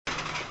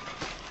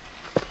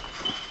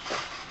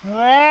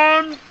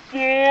Run,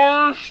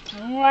 Forrest,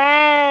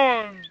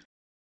 run!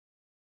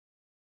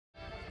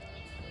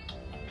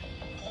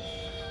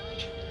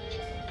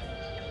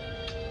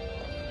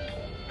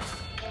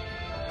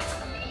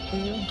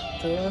 You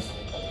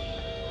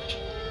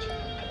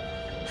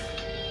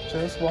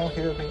just won't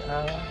hear me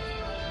out.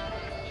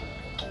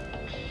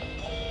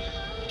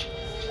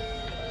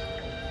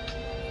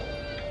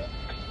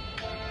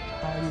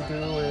 All you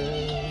do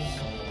is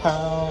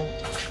pound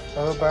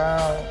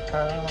about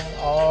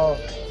all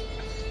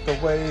the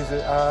ways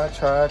that I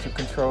try to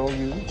control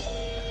you.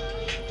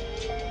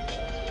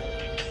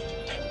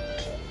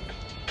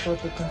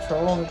 But the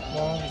controlling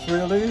one was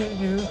really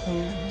you.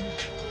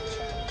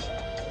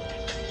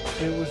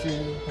 It was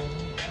you.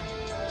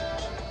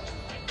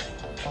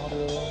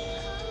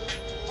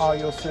 All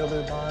your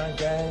silly mind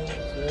games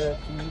that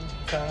you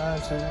trying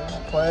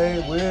to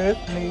play with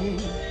me.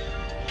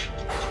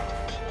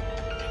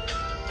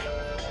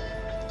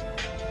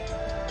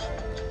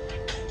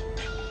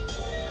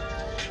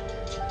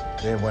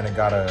 Then when it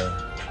got a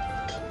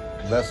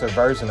lesser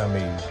version of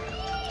me,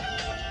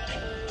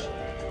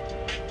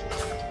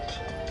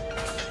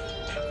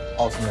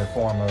 ultimate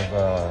form of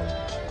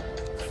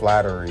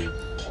flattery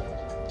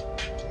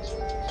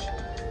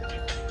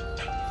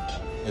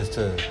is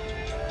to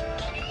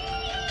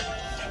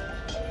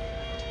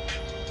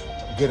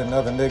get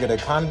another nigga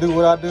that kind of do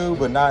what I do,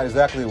 but not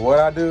exactly what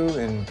I do,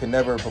 and can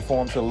never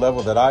perform to the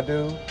level that I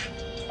do.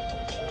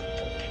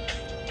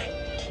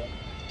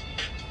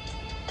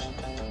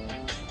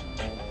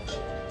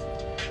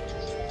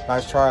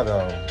 Nice try,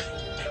 though.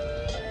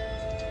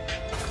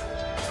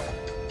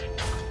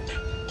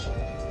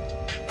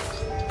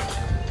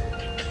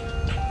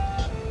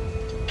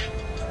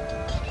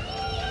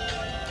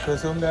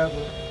 Cause he'll never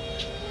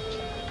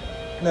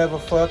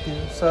fuck you,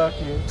 suck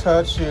you,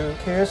 touch you,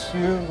 kiss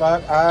you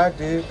like I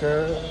did,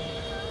 girl.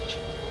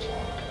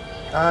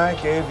 I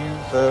gave you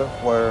the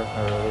word.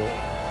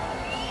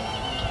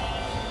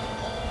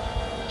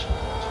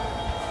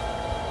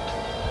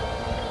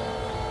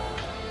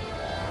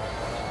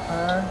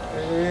 I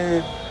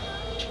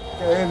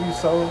gave you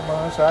so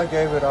much, I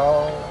gave it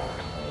all.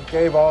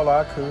 Gave all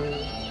I could.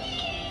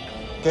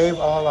 Gave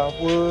all I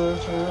would.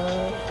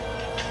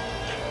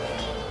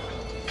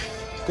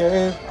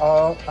 Gave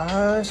all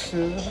I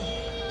should.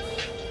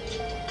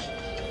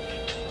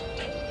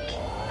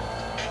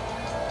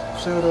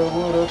 Shoulda,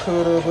 woulda,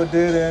 coulda, but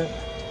didn't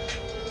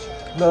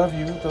love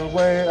you the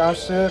way I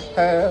should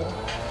have.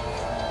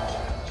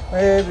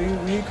 Maybe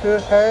we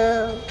could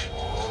have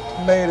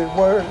made it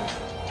work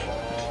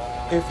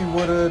if you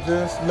woulda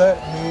just let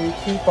me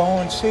keep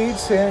on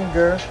cheating,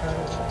 girl.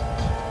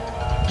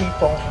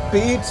 Keep on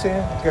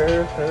beating,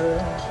 girl.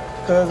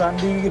 Cause I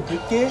need to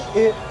get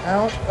it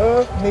out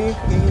of me.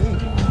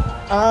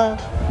 I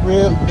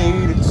really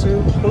needed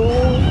to.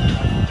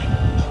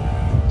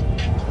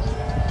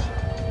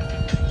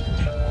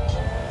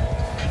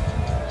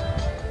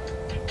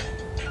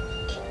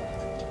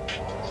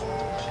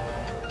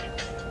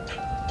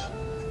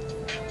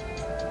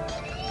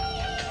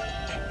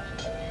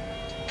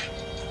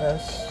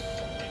 Yes,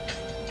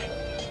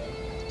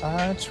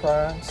 I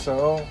tried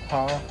so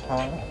hard.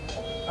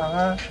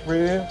 I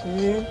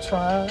really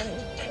tried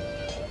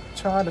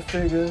to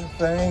figure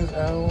things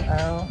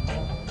out,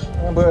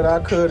 but I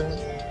couldn't.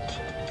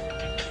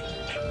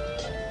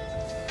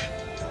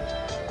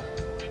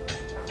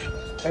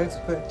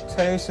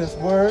 Expectations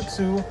were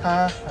too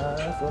high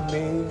for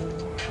me.